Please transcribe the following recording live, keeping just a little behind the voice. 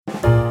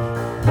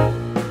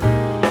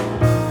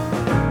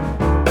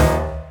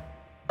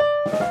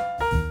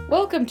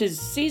Welcome to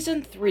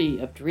Season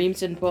 3 of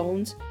Dreams and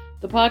Bones,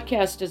 the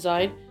podcast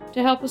designed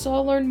to help us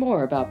all learn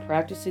more about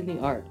practicing the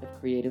art of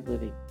creative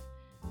living.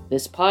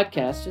 This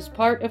podcast is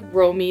part of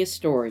Grow Me a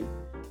Story,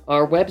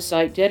 our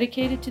website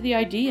dedicated to the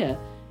idea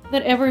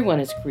that everyone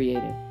is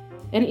creative.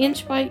 And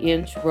inch by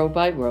inch, row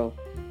by row,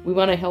 we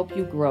want to help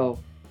you grow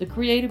the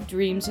creative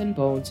dreams and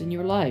bones in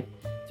your life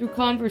through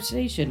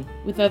conversation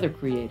with other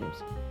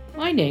creatives.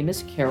 My name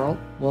is Carol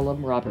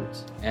Woolham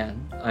Roberts.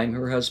 And I'm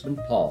her husband,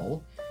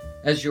 Paul.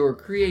 As your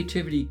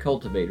creativity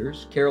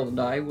cultivators, Carol and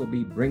I will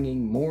be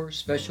bringing more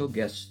special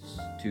guests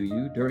to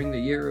you during the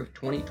year of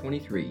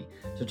 2023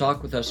 to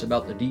talk with us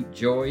about the deep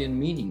joy and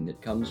meaning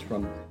that comes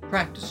from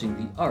practicing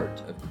the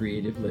art of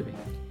creative living.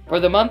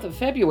 For the month of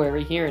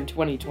February here in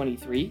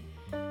 2023,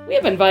 we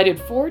have invited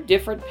 4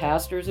 different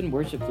pastors and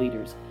worship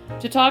leaders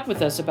to talk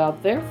with us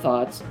about their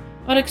thoughts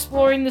on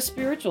exploring the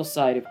spiritual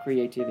side of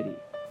creativity.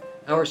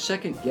 Our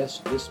second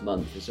guest this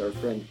month is our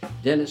friend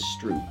Dennis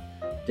Stroup.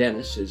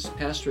 Dennis is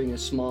pastoring a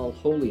small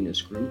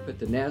holiness group at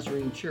the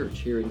Nazarene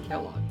Church here in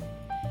Kellogg.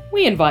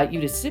 We invite you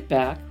to sit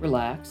back,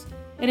 relax,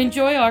 and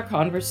enjoy our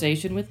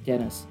conversation with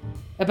Dennis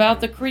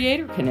about the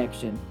Creator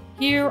Connection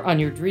here on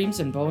your Dreams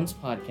and Bones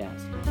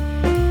podcast.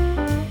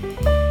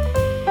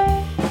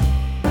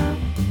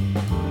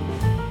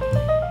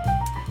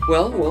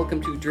 Well,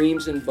 welcome to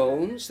Dreams and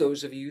Bones,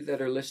 those of you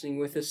that are listening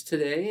with us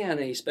today, and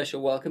a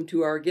special welcome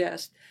to our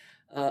guest,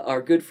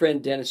 our good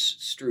friend Dennis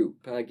Stroup.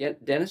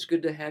 Dennis,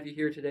 good to have you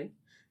here today.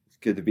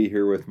 Good to be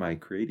here with my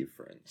creative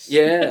friends.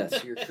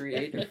 Yes, your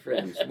creative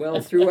friends.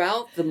 Well,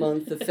 throughout the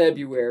month of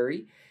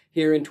February,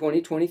 here in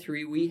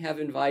 2023, we have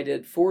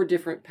invited 4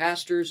 different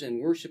pastors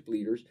and worship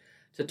leaders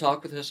to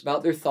talk with us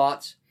about their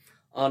thoughts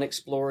on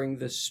exploring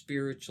the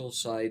spiritual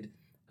side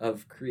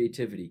of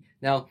creativity.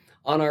 Now,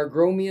 on our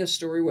Grow Me a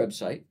Story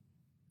website,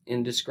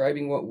 in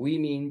describing what we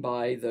mean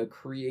by the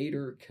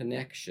Creator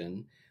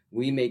Connection,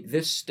 we make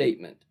this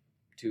statement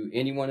to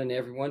anyone and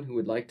everyone who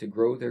would like to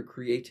grow their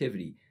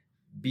creativity.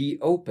 Be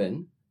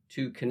open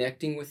to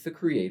connecting with the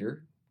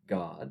Creator,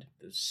 God,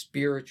 the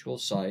spiritual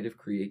side of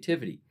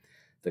creativity.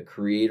 The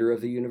Creator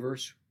of the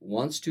universe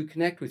wants to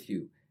connect with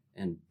you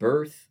and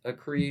birth a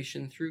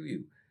creation through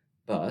you,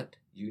 but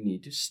you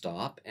need to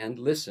stop and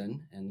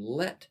listen and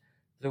let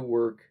the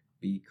work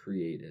be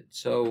created.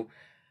 So,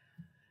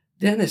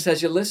 Dennis,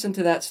 as you listen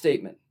to that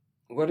statement,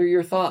 what are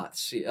your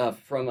thoughts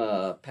from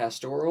a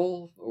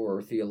pastoral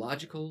or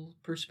theological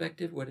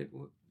perspective? What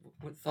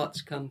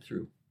thoughts come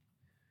through?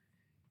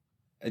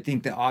 I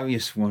think the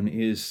obvious one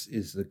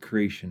is the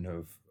creation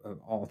of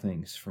all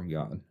things from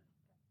God.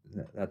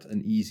 That's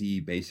an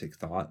easy, basic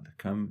thought to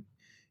come,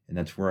 and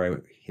that's where I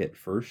hit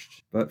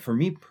first. But for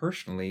me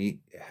personally,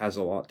 it has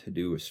a lot to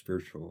do with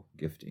spiritual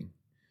gifting,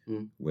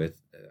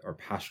 with or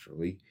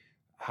pastorally.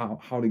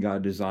 How did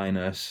God design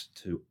us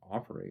to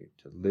operate,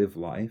 to live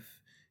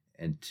life,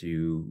 and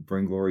to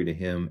bring glory to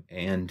Him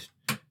and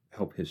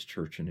help His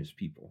church and His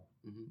people,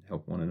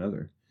 help one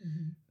another?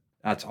 Mm-hmm.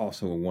 That's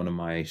also one of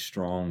my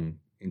strong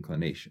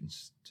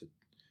inclinations, to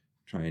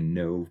try and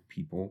know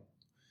people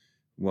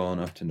well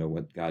enough to know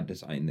what God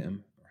designed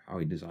them, or how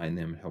He designed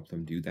them, and help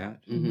them do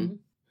that. Mm-hmm.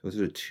 Those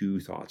are the 2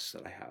 thoughts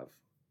that I have.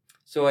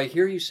 So I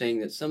hear you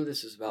saying that some of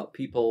this is about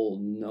people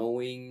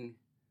knowing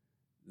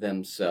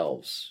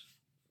themselves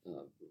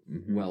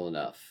well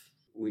enough.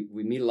 We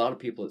meet a lot of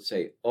people that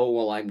say, oh,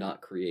 well, I'm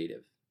not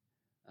creative.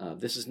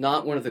 This is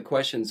not one of the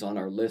questions on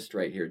our list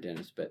right here,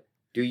 Dennis, but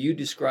do you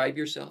describe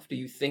yourself? Do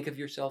you think of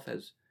yourself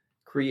as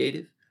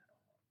creative?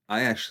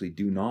 I actually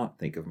do not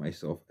think of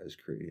myself as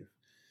creative,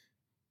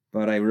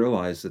 but I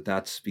realize that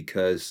that's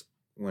because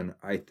when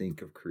I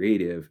think of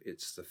creative,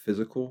 it's the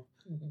physical,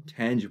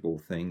 tangible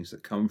things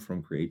that come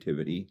from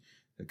creativity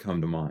that come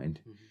to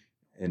mind.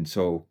 Mm-hmm. And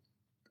so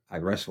I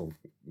wrestle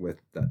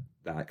with that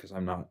because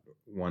I'm not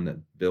one that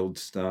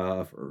builds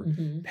stuff or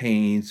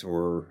paints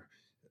or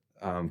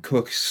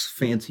cooks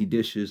fancy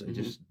dishes. I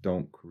just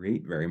don't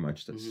create very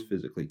much that's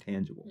physically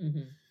tangible.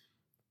 Mm-hmm.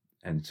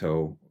 And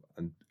so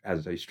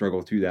as I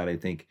struggle through that, I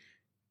think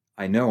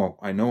I know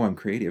I'm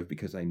creative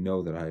because I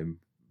know that I've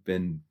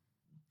been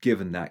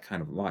given that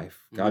kind of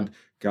life. God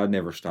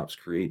never stops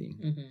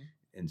creating.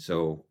 And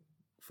so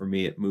for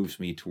me, it moves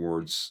me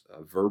towards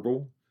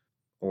verbal,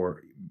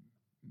 or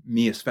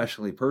me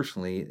especially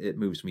personally, it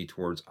moves me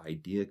towards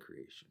idea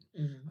creation.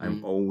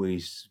 I'm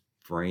always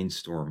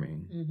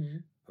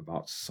brainstorming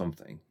about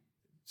something.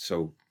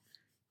 So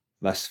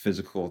less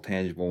physical,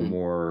 tangible,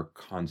 more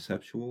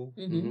conceptual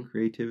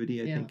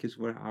creativity, I think is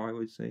how I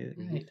would say it.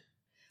 Right.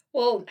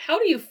 Well, how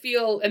do you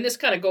feel, and this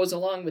kind of goes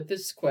along with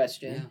this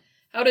question,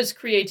 how does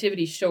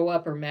creativity show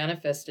up or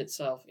manifest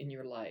itself in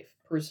your life,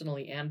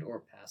 personally and or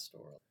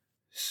pastoral?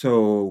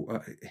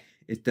 So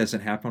it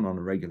doesn't happen on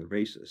a regular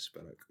basis,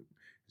 but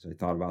as I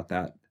thought about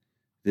that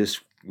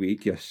this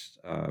week,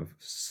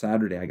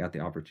 Saturday, I got the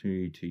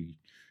opportunity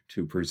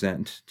to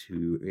present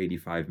to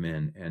 85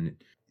 men, and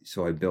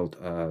so I built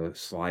a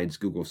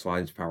Google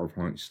Slides,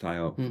 PowerPoint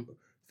style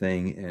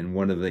thing. And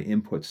one of the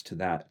inputs to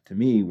that, to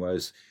me,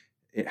 was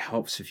it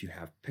helps if you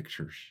have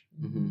pictures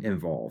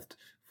involved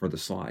for the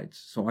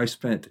slides. So I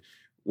spent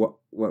what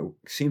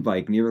seemed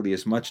like nearly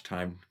as much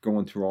time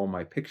going through all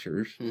my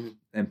pictures Mm-hmm.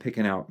 and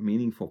picking out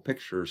meaningful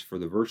pictures for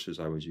the verses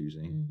I was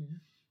using Mm-hmm.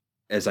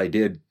 as I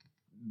did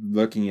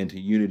looking into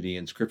unity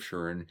in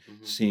Scripture and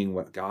Mm-hmm. seeing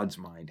what God's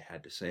mind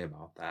had to say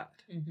about that.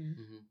 Mm-hmm.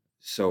 Mm-hmm.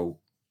 So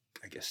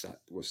I guess that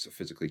was a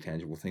physically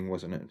tangible thing,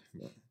 wasn't it?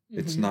 But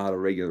it's Mm-hmm. not a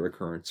regular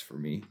occurrence for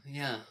me.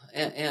 Yeah,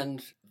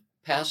 and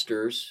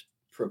pastors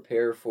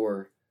prepare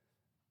for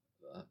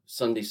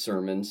Sunday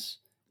sermons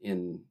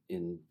in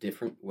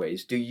different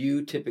ways. Do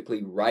you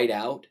typically write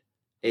out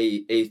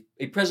a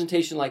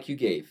presentation like you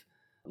gave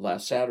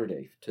last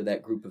Saturday to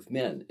that group of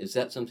men? Is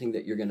that something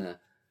that you're going to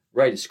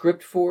write a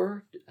script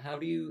for? How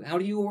do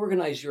you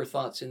organize your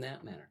thoughts in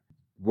that manner?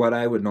 What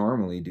I would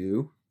normally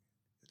do,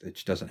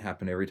 which doesn't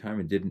happen every time,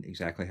 it didn't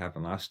exactly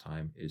happen last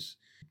time, is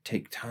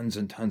take tons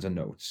and tons of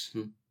notes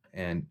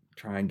and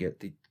try and get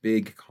the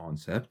big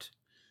concept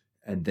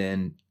and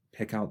then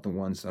pick out the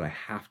ones that I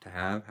have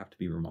to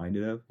be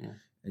reminded of,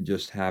 and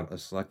just have a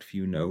select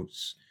few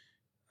notes.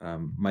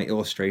 My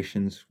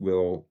illustrations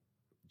will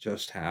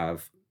just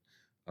have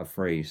a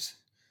phrase,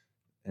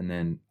 and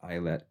then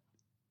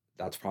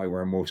that's probably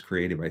where I'm most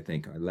creative, I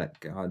think. I let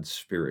God's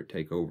Spirit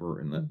take over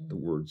and let the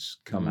words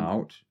come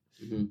out,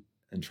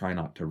 and try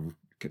not to,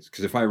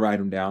 because if I write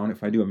them down,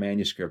 if I do a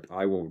manuscript,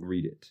 I will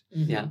read it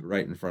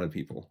right in front of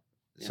people.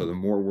 Yeah. So the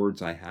more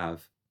words I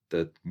have,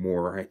 the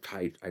more I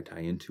tie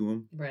into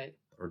them, right,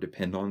 or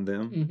depend on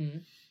them. Mm-hmm.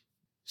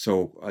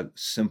 So a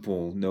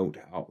simple note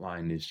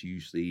outline is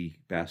usually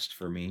best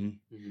for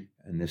me. Mm-hmm.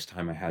 And this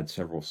time I had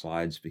several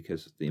slides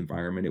because of the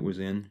environment it was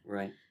in.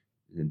 Right.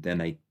 And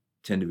then I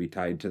tend to be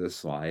tied to the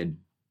slide,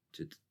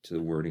 to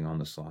the wording on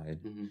the slide.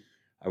 Mm-hmm.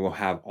 I will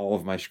have all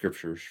of my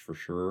scriptures for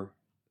sure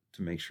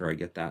to make sure I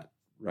get that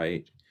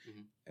right.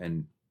 Mm-hmm.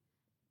 And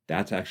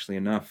that's actually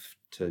enough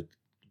to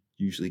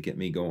usually get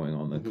me going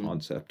on the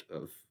concept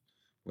of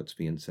what's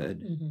being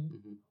said. Mm-hmm.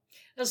 Mm-hmm.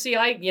 Now, see,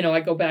 I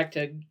go back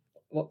to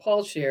what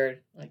Paul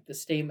shared, like the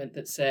statement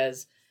that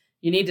says,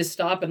 you need to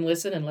stop and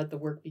listen and let the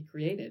work be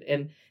created.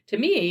 And to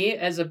me,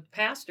 as a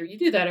pastor, you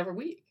do that every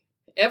week.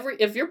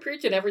 If you're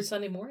preaching every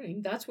Sunday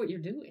morning, that's what you're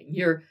doing.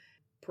 You're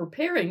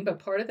preparing, but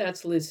part of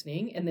that's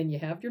listening, and then you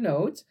have your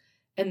notes,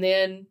 and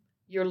then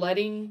you're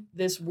letting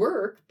this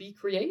work be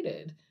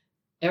created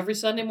every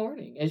Sunday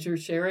morning as you're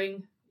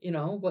sharing,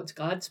 what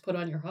God's put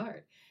on your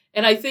heart.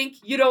 And I think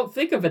you don't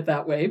think of it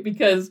that way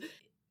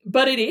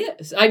but it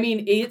is. I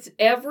mean, it's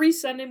every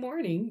Sunday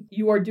morning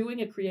you are doing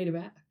a creative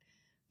act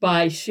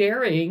by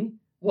sharing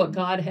what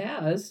God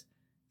has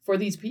for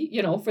these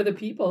people, for the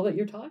people that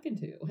you're talking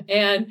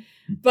to.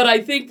 But I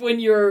think when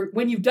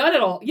you've done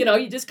it all,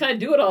 you just kind of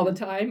do it all the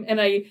time.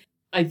 And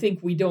I think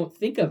we don't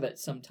think of it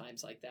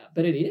sometimes like that,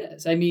 but it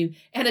is. I mean,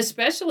 and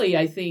especially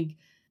I think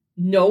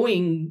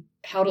knowing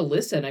how to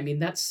listen. I mean,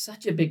 that's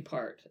such a big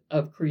part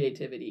of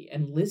creativity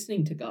and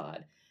listening to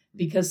God,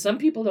 because some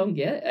people don't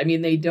get it. I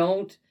mean, they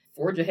don't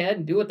forge ahead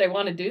and do what they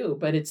want to do,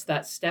 but it's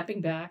that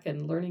stepping back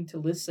and learning to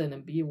listen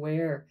and be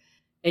aware.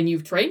 And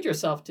you've trained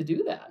yourself to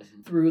do that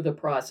through the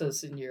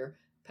process in your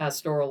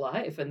pastoral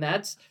life. And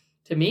that's,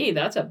 to me,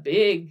 that's a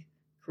big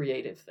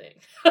creative thing.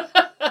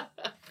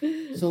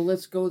 So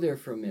let's go there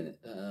for a minute.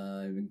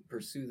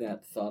 Pursue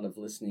that thought of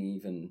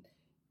listening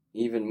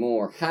even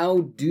more.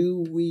 How do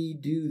we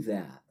do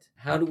that?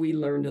 How do we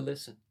learn to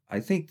listen? I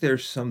think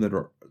there's some that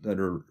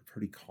are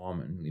pretty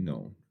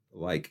common,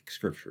 like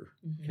Scripture.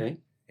 Okay.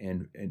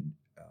 And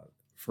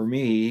for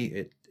me,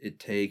 it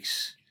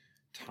takes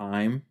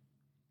time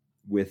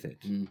with it.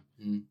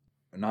 Mm-hmm.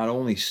 Not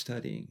only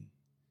studying,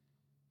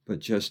 but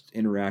just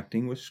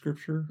interacting with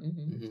Scripture.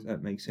 Mm-hmm. If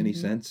that makes any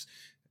sense.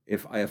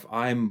 If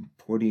I'm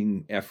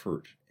putting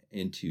effort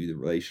into the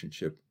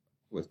relationship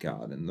with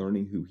God and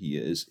learning who He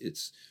is,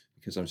 it's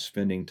because I'm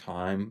spending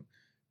time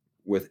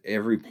with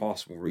every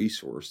possible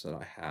resource that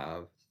I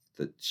have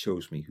that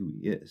shows me who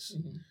He is.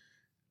 Mm-hmm.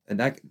 And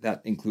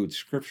that includes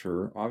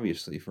Scripture,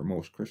 obviously, for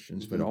most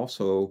Christians, but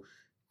also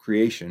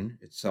creation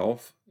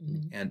itself.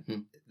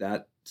 And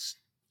that's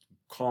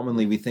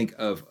commonly we think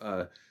of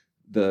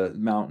the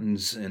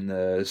mountains and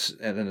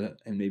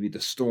maybe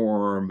the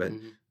storm, but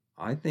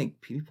I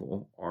think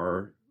people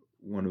are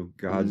one of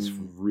God's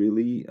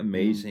really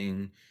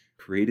amazing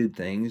created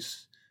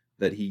things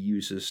that He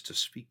uses to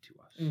speak to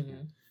us.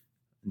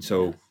 And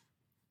so,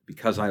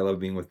 because I love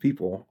being with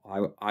people,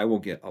 I will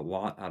get a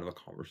lot out of a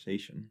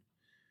conversation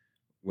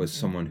with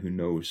someone who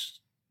knows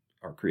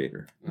our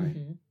Creator. Right.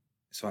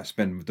 So I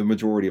spend the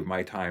majority of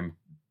my time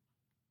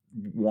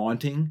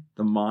wanting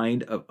the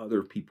mind of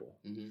other people.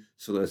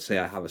 So let's say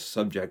I have a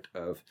subject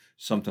of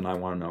something I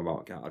want to know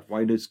about God.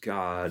 Why does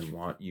God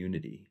want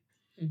unity?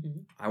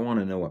 I want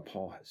to know what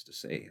Paul has to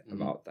say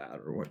about that,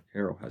 or what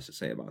Harold has to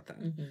say about that.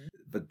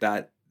 But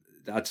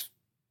that's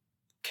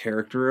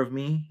character of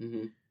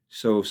me.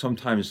 So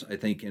sometimes I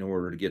think in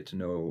order to get to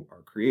know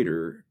our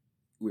Creator,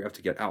 we have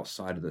to get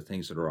outside of the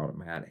things that are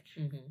automatic.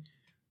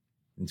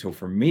 And so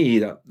for me,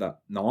 that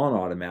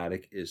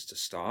non-automatic is to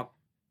stop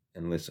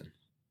and listen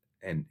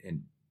and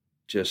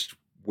just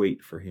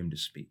wait for Him to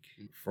speak.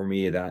 For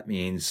me, that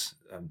means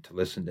to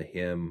listen to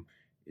Him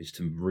is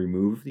to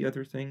remove the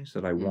other things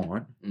that I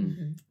want,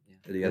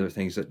 Mm-hmm. the other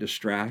things that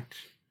distract.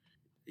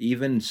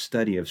 Even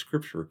study of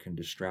scripture can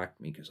distract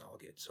me because I'll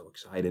get so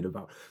excited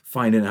about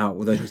finding out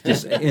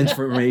this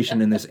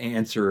information and this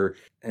answer.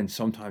 And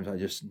sometimes I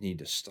just need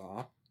to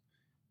stop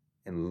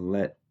and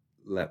let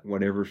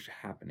whatever's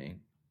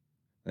happening,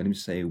 let him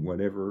say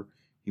whatever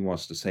he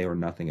wants to say or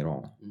nothing at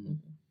all. Mm-hmm.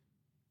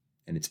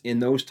 And it's in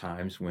those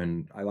times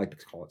when I like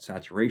to call it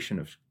saturation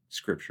of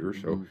scripture.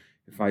 So Mm-hmm.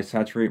 if I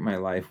saturate my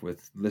life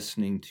with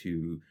listening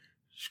to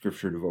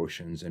scripture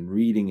devotions and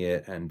reading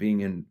it and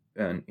being in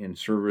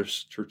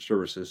church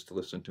services to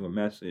listen to a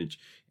message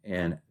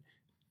and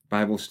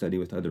Bible study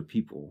with other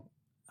people,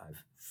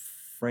 I've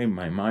framed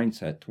my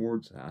mindset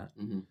towards that.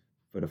 Mm-hmm.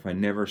 But if I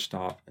never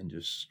stop and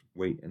just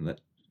wait and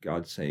let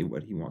God say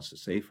what he wants to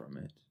say from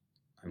it,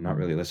 I'm not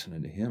really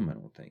listening to him, I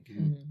don't think.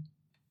 Mm-hmm.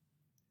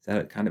 Is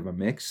that kind of a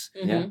mix?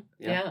 Mm-hmm.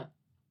 Yeah.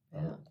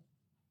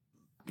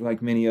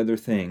 Like many other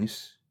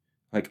things,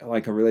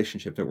 like a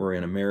relationship that we're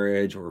in, a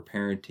marriage or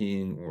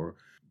parenting, or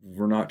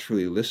we're not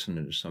truly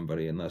listening to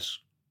somebody unless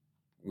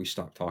we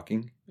stop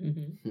talking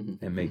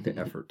Mm-hmm. and make the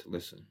effort to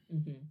listen.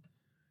 Mm-hmm.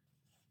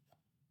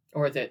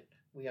 Or that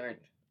we aren't,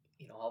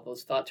 all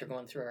those thoughts are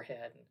going through our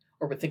head,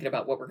 or we're thinking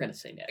about what we're going to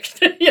say next.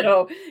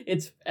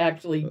 It's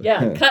actually,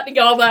 cutting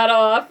all that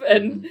off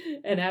and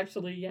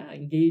actually,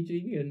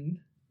 engaging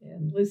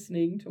and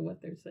listening to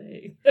what they're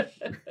saying.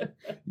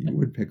 You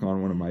would pick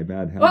on one of my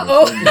bad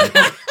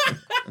habits.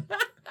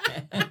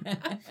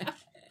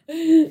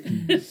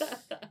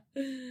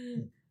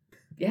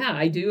 Yeah,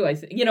 I do.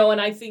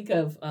 And I think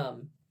of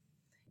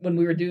when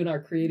we were doing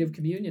our creative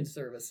communion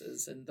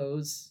services and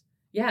those,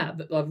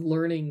 of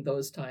learning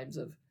those times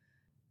of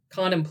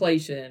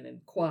contemplation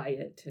and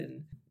quiet,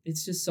 and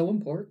it's just so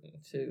important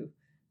to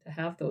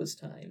have those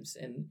times.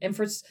 And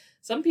for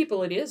some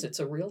people it's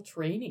a real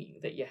training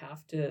that you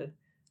have to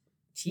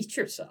teach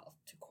yourself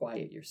to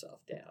quiet yourself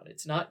down.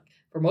 It's not,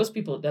 for most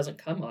people it doesn't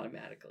come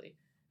automatically,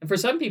 and for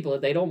some people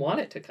they don't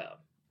want it to come.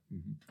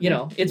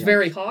 Mm-hmm. It's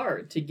very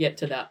hard to get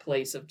to that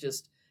place of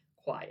just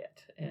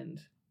quiet and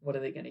what are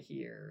they going to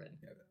hear.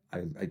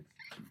 And I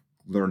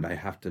learned I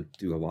have to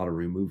do a lot of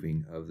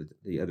removing of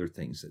the other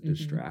things that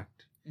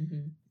distract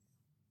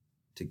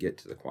to get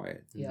to the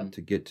quiet,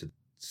 to get to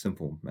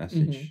simple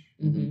message.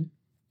 And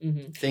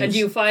do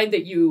you find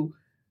that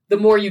the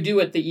more you do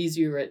it, the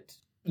easier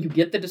you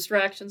get the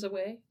distractions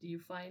away? Do you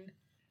find,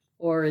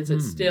 or is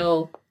it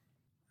still?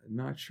 I'm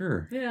not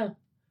sure. Yeah.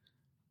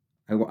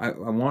 I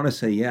want to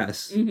say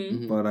yes,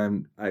 Mm-hmm. but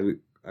I'm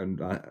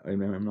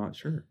not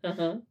sure.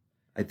 Uh-huh.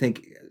 I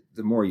think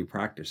the more you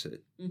practice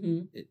it,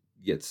 Mm-hmm. it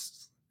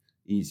gets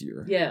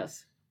easier.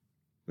 Yes.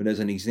 But as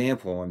an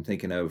example, I'm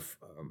thinking of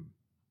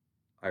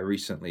I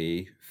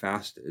recently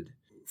fasted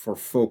for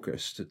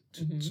focus to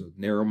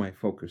narrow my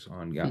focus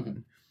on God. Mm-hmm.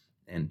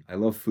 And I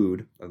love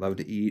food. I love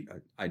to eat.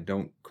 I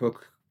don't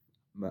cook,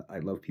 but I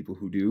love people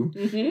who do.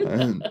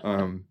 Mm-hmm.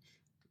 And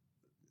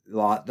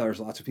there's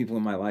lots of people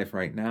in my life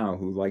right now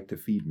who like to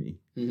feed me.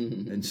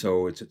 Mm-hmm. And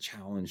so it's a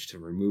challenge to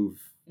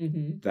remove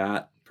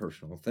that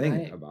personal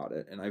thing about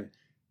it. And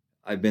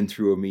I've been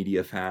through a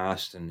media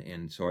fast,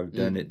 and so I've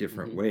done it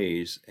different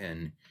ways.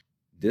 And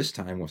this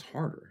time was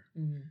harder.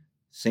 Mm-hmm.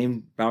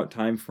 Same about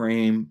time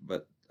frame,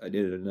 but I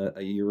did it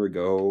a year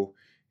ago,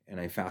 and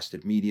I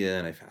fasted media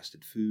and I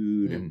fasted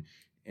food,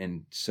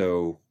 and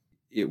so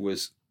it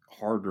was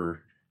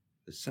harder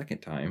the second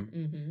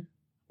time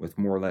with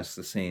more or less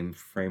the same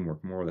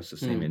framework, more or less the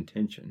same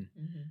intention,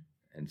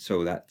 and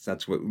so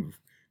that's what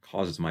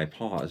causes my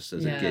pause.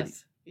 Does it get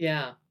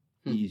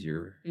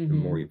easier the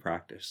more you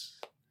practice?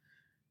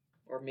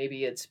 Or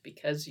maybe it's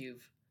because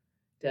you've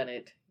done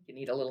it, you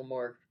need a little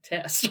more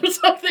test or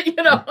something,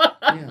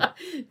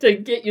 to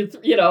get you,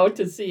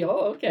 to see,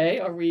 okay,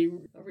 are we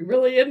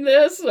really in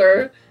this?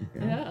 Or,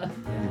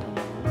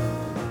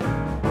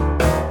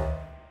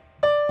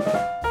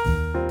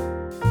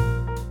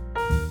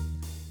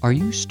 Are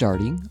you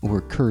starting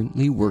or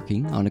currently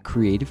working on a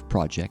creative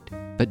project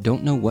but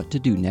don't know what to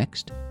do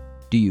next?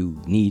 Do you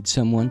need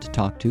someone to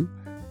talk to?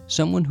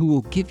 Someone who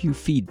will give you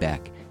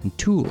feedback and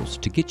tools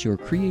to get your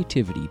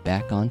creativity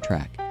back on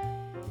track?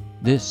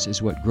 This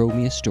is what Grow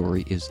Me a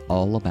Story is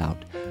all about.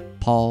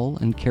 Paul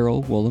and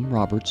Carol Woolham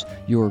Roberts,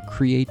 your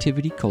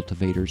creativity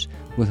cultivators,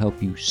 will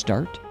help you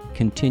start,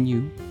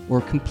 continue,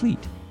 or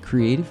complete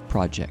creative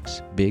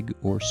projects, big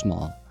or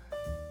small.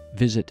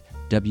 Visit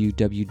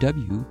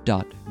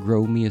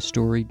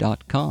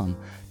www.growmeastory.com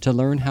to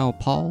learn how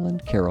Paul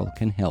and Carol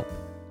can help.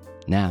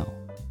 Now,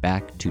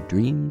 back to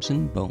Dreams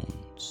and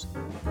Bones.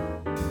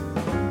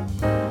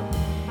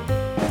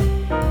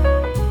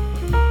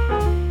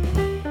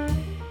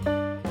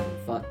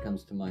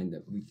 To mind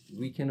that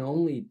we can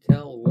only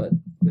tell what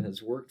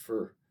has worked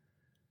for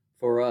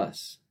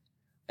us.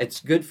 It's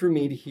good for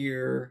me to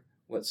hear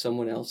what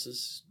someone else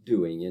is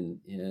doing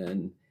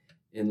in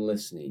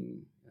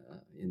listening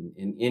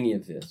in any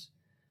of this,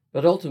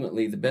 but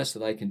ultimately the best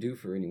that I can do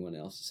for anyone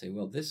else is say,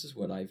 well, this is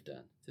what I've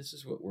done, this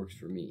is what works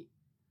for me.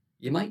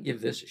 You might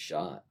give this a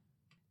shot,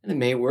 and it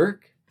may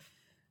work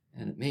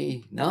and it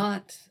may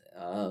not,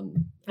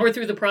 Or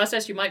through the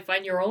process, you might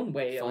find your own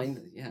way.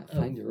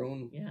 Find your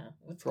own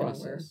what's gonna work.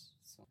 process.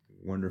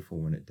 Wonderful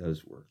when it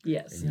does work.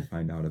 Yes. And you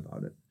find out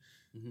about it.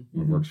 Mhm.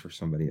 When it works for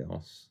somebody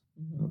else.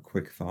 A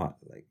quick thought,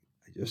 like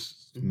I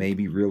just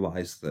maybe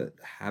realized that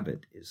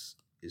habit is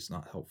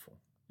not helpful.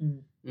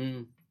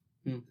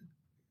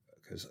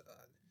 Because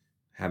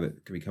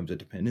habit becomes a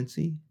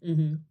dependency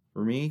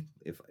for me.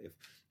 If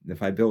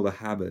I build a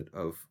habit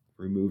of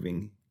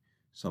removing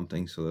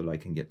something so that I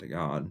can get to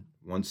God,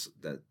 once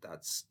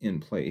that's in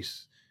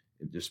place,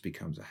 it just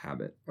becomes a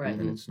habit, right?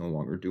 And it's no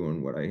longer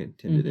doing what I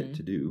intended it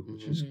to do,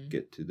 which is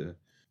get to the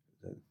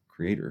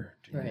Creator,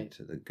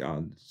 to the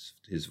God's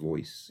His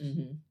voice.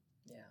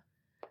 Yeah.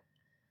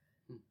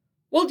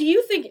 Well, do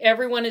you think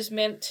everyone is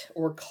meant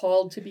or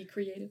called to be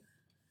creative?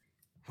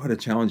 What a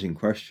challenging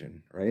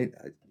question, right?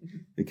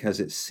 Because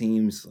it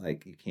seems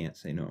like you can't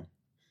say no.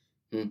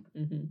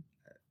 And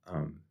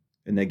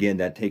again,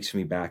 that takes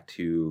me back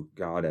to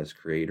God as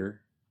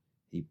Creator.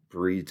 He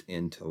breathed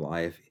into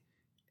life.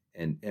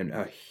 And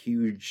a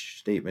huge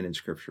statement in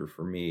Scripture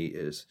for me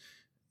is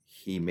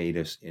He made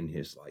us in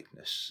His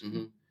likeness.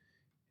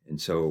 And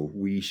so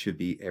we should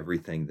be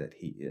everything that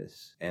He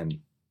is. And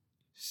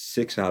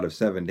 6 out of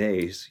 7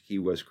 days, He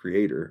was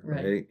Creator,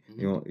 right?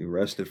 He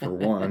rested for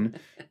one.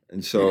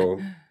 And so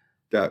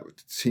that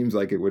seems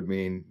like it would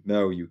mean,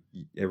 no,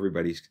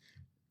 everybody's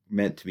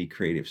meant to be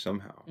creative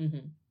somehow.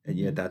 And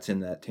yet that's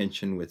in that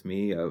tension with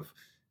me of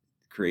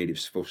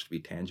creative's supposed to be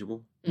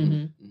tangible.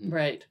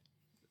 Right.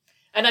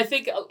 And I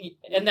think,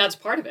 and that's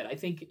part of it. I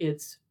think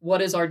it's,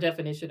 what is our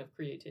definition of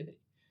creativity?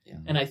 Yeah.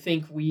 And I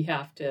think we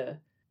have to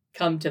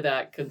come to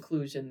that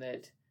conclusion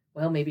that,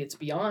 well, maybe it's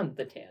beyond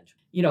the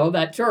tangible. You know,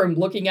 that term,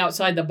 looking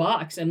outside the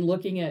box and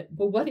looking at,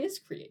 well, what is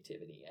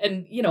creativity?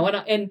 And, you know,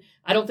 and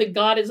I don't think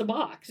God is a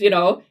box, you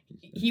know.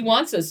 He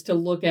wants us to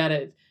look at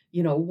it,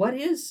 you know, what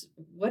is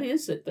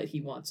it that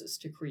He wants us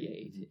to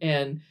create?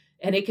 And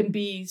it can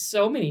be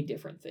so many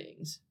different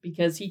things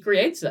because He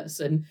creates us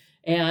and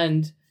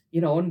you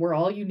know, and we're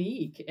all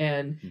unique.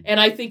 And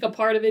I think a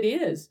part of it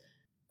is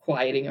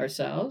quieting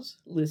ourselves,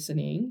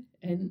 listening,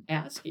 and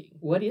asking,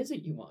 what is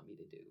it you want me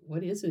to do?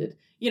 What is it?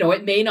 You know,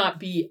 it may not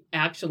be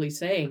actually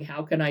saying,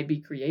 how can I be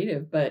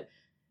creative? But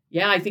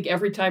yeah, I think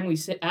every time we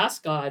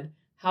ask God,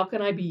 how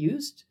can I be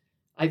used?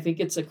 I think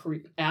it's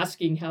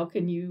asking, how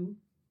can you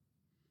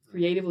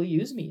creatively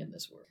use me in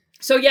this world?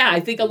 So yeah, I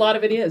think a lot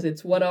of it is.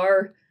 It's what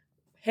our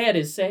head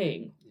is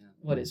saying.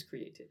 What is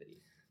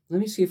creativity? Let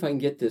me see if I can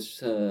get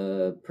this,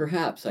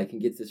 perhaps I can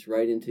get this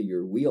right into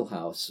your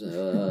wheelhouse.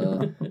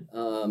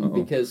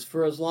 Because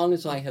for as long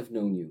as I have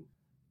known you,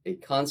 a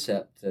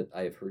concept that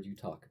I have heard you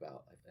talk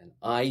about, an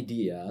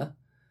idea,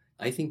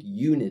 I think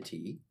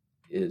unity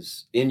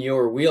is in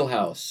your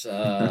wheelhouse.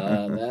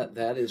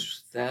 That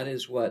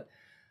is what,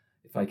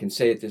 if I can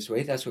say it this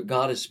way, that's what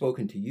God has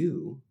spoken to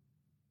you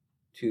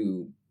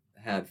to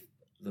have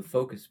the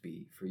focus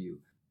be for you.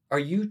 Are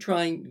you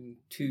trying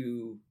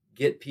to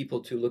get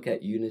people to look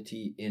at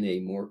unity in a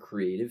more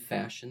creative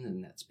fashion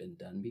than that's been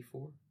done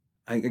before?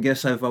 I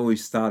guess I've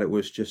always thought it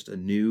was just a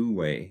new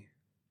way.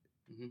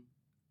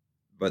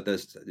 But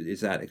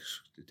is that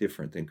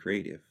different than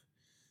creative?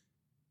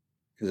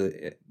 Because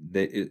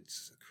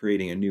it's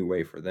creating a new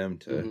way for them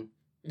to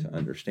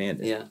understand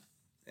it. Yeah.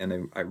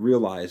 And I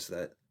realize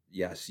that,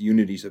 yes,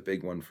 unity's a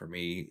big one for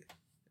me.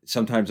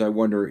 Sometimes I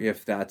wonder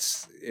if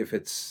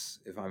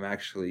I'm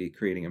actually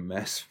creating a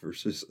mess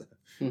versus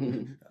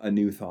a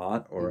new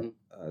thought or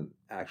an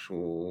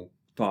actual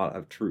thought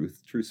of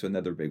truth. Truth's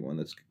another big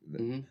one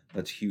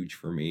that's huge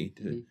for me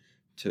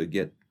to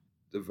get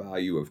the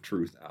value of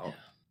truth out.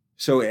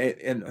 So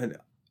and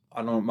I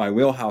don't know, my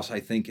wheelhouse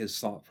I think is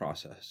thought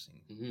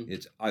processing.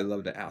 I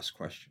love to ask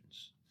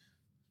questions.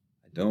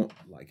 I don't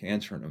like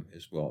answering them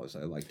as well as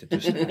I like to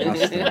just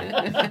ask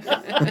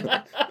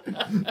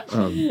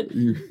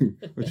them,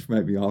 which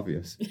might be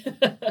obvious,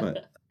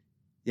 but.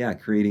 Yeah,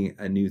 creating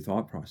a new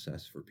thought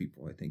process for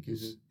people, I think,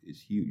 is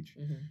huge.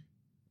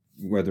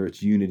 Whether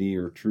it's unity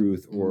or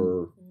truth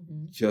or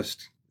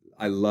just,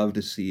 I love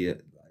to see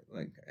it,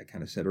 like I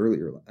kind of said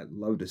earlier, I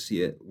love to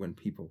see it when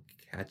people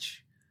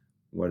catch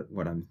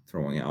what I'm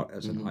throwing out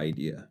as an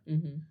idea.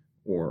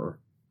 Or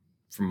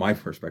from my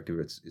perspective,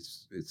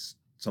 it's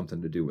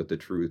something to do with the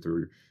truth,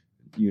 or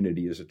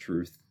unity is a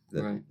truth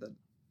that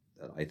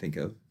I think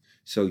of.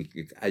 So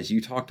as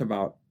you talked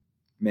about,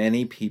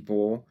 many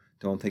people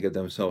don't think of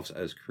themselves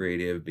as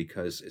creative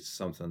because it's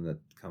something that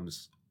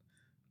comes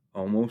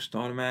almost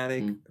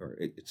automatic, or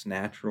it's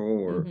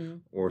natural,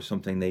 or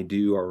something they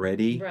do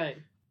already. Right.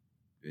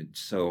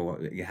 So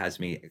it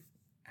has me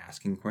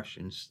asking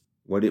questions.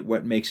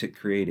 What makes it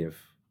creative?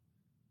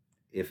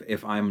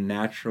 If I'm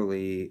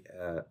naturally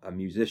a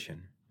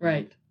musician,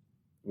 right?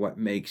 What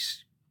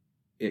makes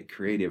it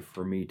creative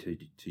for me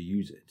to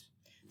use it?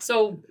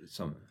 So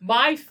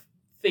my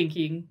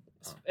thinking,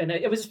 and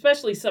it was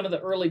especially some of the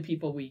early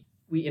people we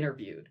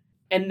interviewed,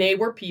 and they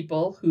were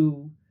people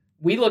who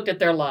we looked at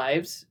their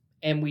lives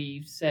and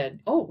we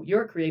said, oh,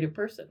 you're a creative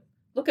person.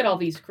 Look at all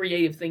these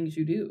creative things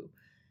you do.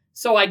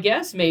 So I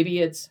guess maybe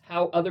it's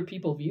how other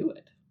people view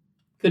it.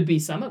 Could be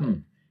some of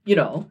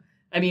it,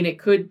 I mean, it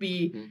could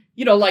be,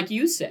 like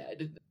you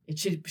said, it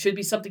should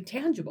be something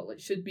tangible.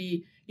 It should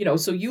be,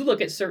 so you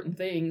look at certain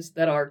things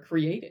that are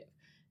creative.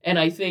 And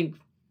I think,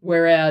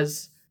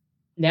 whereas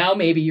now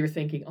maybe you're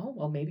thinking, oh,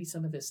 well, maybe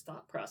some of this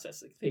thought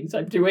processing things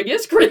I'm doing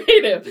is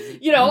creative,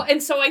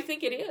 and so I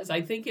think it is.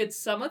 I think it's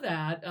some of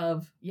that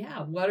of,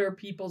 what are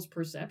people's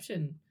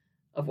perception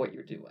of what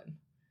you're doing?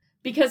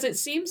 Because it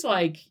seems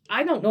like,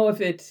 I don't know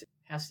if it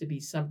has to be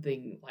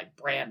something like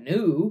brand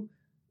new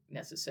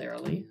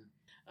necessarily.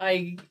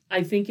 I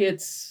think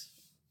it's,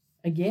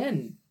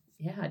 again,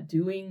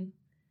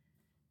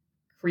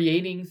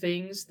 creating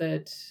things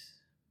that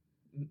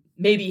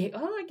maybe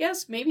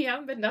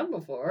haven't been done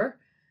before.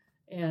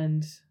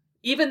 And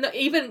even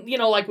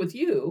like with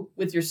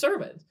your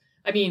sermons,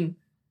 I mean,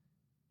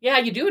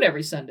 you do it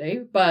every Sunday,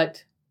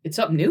 but it's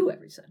something new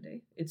every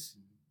Sunday. It's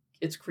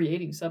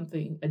creating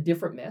something, a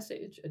different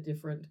message, a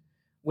different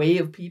way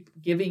of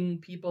giving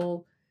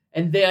people,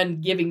 and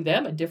then giving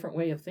them a different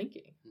way of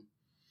thinking.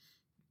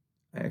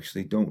 I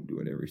actually don't do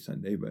it every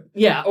Sunday, but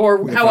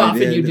or how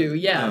often you do,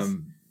 yes.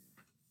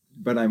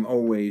 But I'm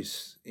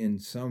always in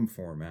some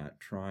format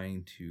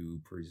trying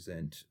to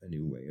present a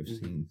new way of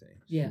seeing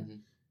things. Yeah. Mm-hmm.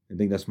 I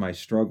think that's my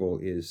struggle,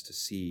 is to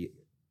see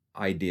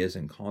ideas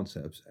and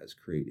concepts as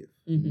creative.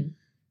 Mm-hmm.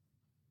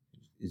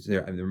 Is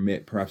there?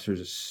 Perhaps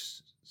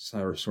there's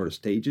a sort of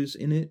stages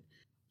in it.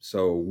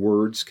 So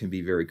words can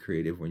be very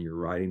creative when you're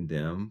writing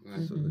them.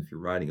 Right. So if you're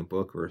writing a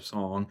book or a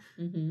song,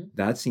 Mm-hmm.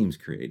 that seems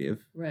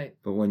creative. Right.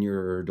 But when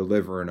you're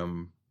delivering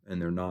them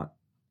and they're not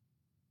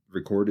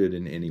recorded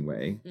in any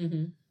way,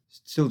 Mm-hmm.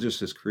 still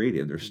just as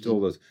creative. There's still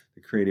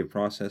the creative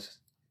process,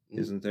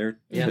 isn't there?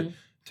 Yeah.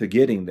 To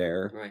getting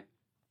there. Right.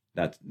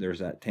 There's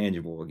that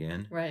tangible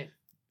again. Right.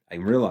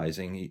 I'm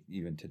realizing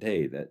even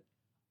today that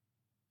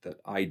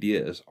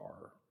ideas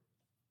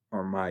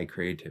are my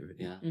creativity.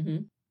 Yeah. Mm-hmm.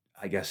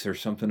 I guess there's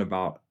something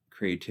about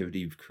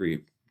creativity,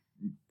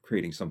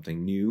 creating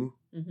something new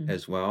Mm-hmm.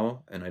 as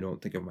well. And I don't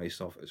think of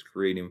myself as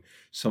creating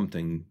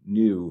something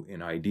new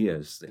in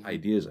ideas. The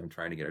ideas I'm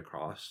trying to get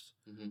across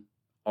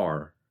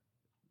are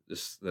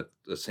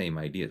the same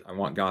ideas. I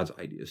want God's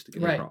ideas to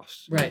get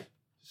across. Right.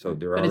 So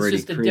they're but already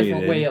it's just created. a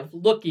different way of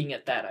looking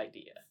at that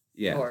idea.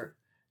 Yeah. Or,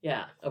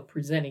 of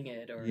presenting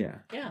it. Or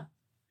Yeah.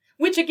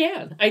 Which,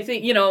 again, I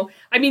think,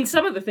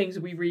 some of the things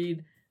we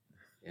read,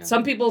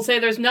 some people say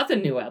there's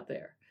nothing new out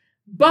there.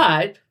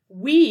 But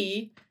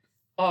we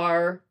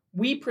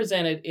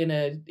present it in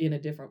a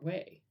different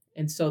way.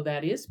 And so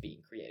that is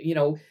being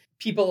creative.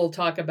 People will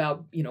talk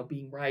about,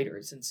 being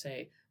writers and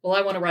say, well,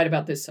 I want to write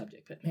about this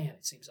subject, but man,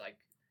 it seems like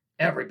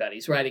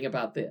everybody's writing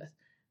about this.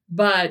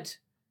 But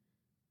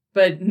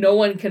no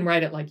one can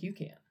write it like you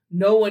can.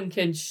 No one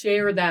can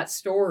share that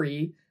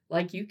story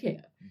like you can.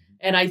 Mm-hmm.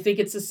 And I think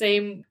it's the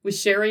same with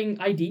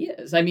sharing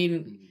ideas. I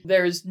mean,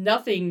 there's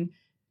nothing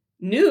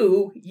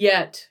new,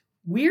 yet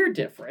we're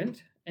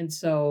different. And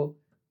so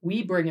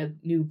we bring a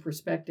new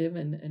perspective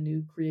and a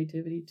new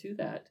creativity to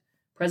that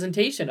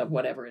presentation of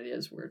whatever it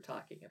is we're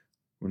talking about.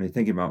 When I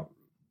think about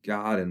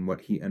God and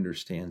what he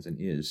understands and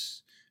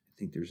is, I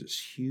think there's this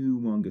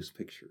humongous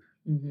picture.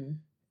 Mm-hmm.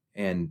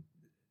 And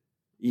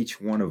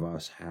each one of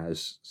us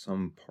has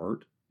some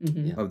part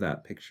of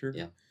that picture.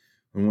 Yeah.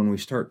 And when we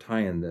start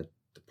tying the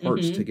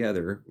parts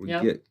together, we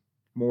get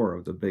more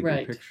of the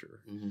bigger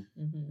picture.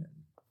 Mm-hmm. Mm-hmm.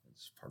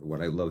 That's part of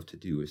what I love to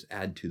do, is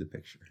add to the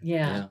picture.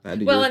 Yeah. Add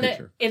to your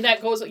picture. And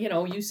that goes,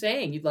 you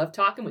saying you love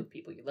talking with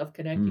people, you love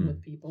connecting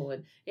with people.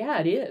 And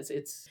it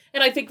is.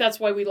 And I think that's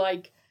why we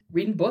like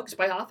reading books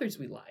by authors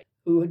we like,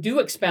 who do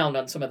expound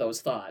on some of those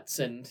thoughts.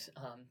 And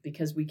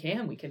because we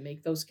can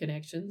make those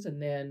connections,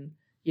 and then,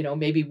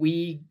 maybe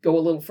we go a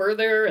little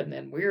further, and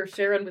then we're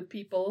sharing with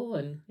people,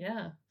 and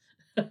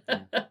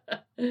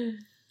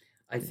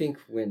I think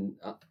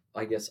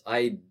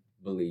I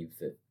believe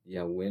that,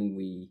 when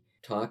we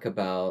talk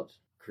about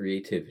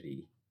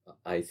creativity,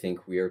 I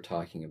think we are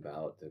talking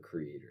about the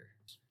Creator.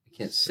 We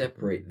can't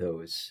separate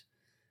those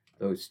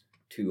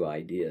two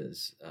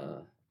ideas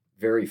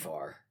very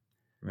far.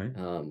 Right.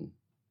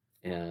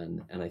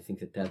 And I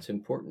think that's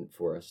important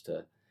for us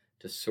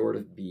to sort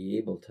of be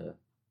able to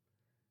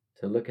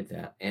look at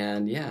that.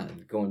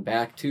 And going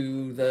back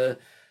to the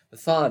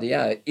thought,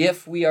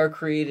 if we are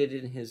created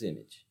in his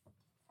image,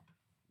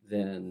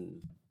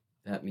 then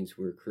that means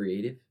we're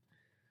creative.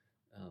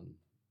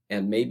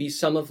 And maybe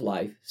some of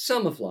life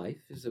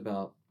is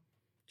about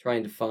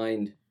trying to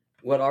find,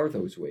 what are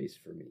those ways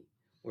for me?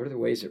 What are the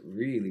ways that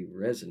really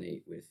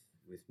resonate with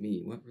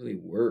me? What really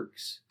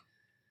works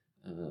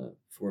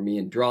for me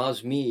and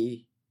draws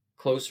me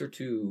closer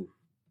to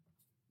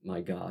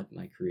my God,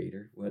 my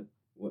Creator? What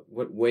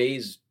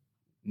ways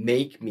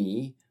make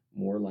me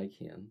more like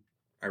him?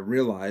 I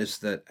realize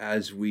that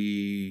as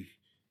we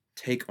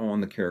take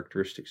on the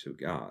characteristics of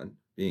God,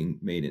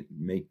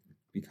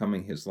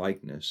 becoming his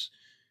likeness,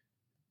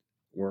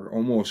 we're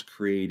almost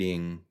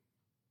creating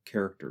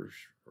characters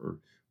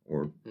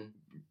or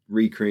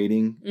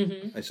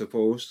recreating, I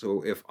suppose.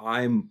 So if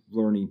I'm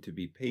learning to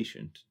be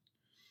patient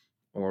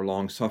or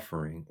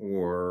long-suffering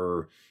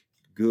or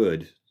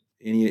good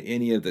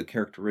any of the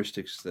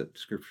characteristics that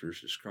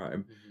scriptures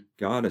describe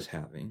God as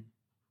having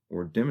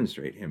or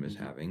demonstrate him as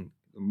having,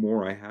 the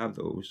more I have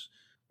those,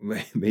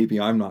 maybe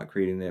I'm not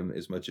creating them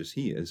as much as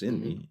he is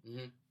in me,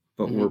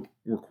 but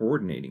we're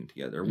coordinating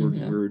together.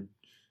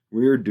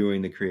 We're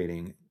doing the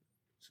creating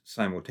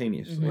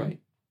simultaneously. Right.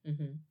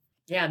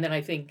 Yeah, and then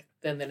I think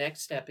then the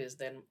next step is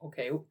then,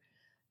 okay,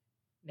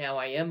 now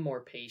I am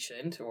more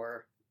patient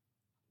or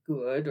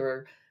good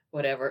or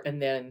whatever,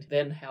 and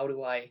then how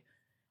do I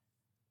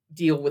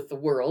deal with the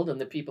world and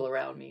the people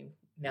around me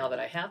now that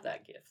I have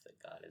that gift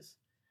that God has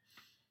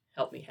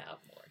helped me have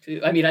more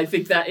too. I mean, I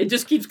think that it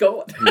just keeps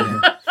going.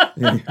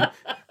 Now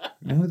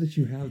that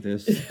you have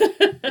this,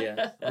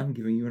 Yeah. I'm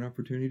giving you an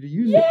opportunity to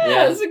use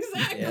Yes, it.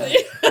 exactly.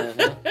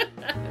 Yeah.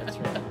 That's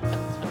right.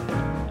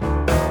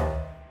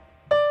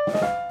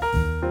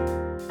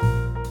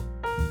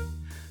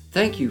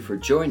 Thank you for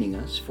joining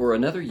us for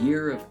another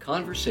year of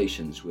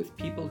conversations with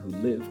people who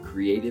live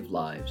creative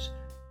lives.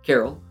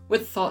 Carol,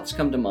 what thoughts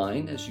come to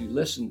mind as you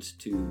listened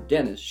to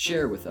Dennis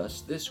share with us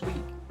this week?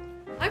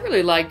 I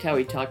really liked how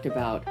he talked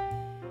about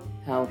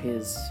how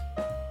his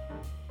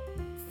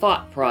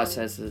thought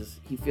processes,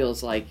 he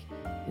feels like,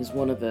 is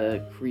one of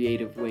the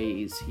creative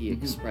ways he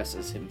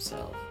expresses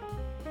himself.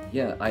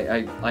 Yeah,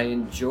 I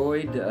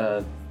enjoyed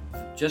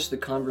just the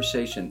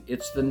conversation.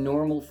 It's the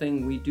normal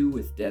thing we do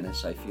with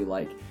Dennis, I feel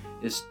like,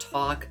 is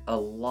talk a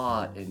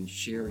lot and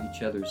share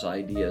each other's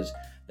ideas.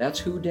 That's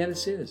who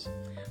Dennis is.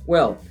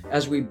 Well,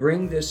 as we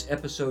bring this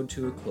episode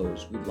to a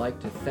close, we'd like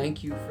to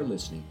thank you for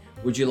listening.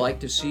 Would you like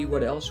to see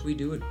what else we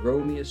do at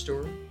Grow Me a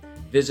Story?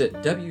 Visit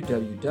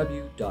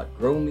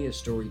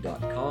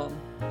www.growmeastory.com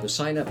to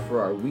sign up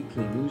for our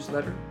weekly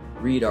newsletter,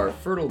 read our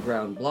Fertile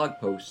Ground blog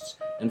posts,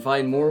 and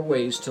find more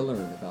ways to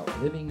learn about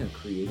living a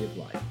creative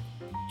life.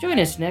 Join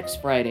us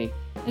next Friday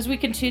as we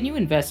continue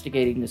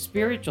investigating the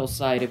spiritual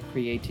side of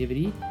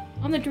creativity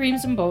on the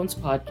Dreams and Bones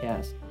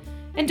podcast.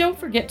 And don't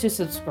forget to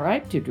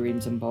subscribe to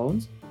Dreams and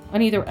Bones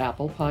on either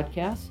Apple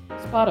Podcasts,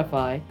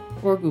 Spotify,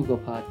 or Google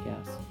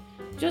Podcasts.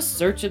 Just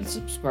search and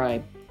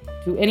subscribe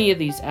to any of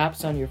these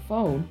apps on your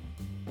phone,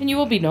 and you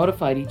will be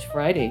notified each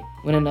Friday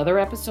when another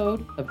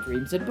episode of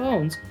Dreams and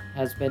Bones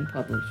has been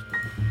published.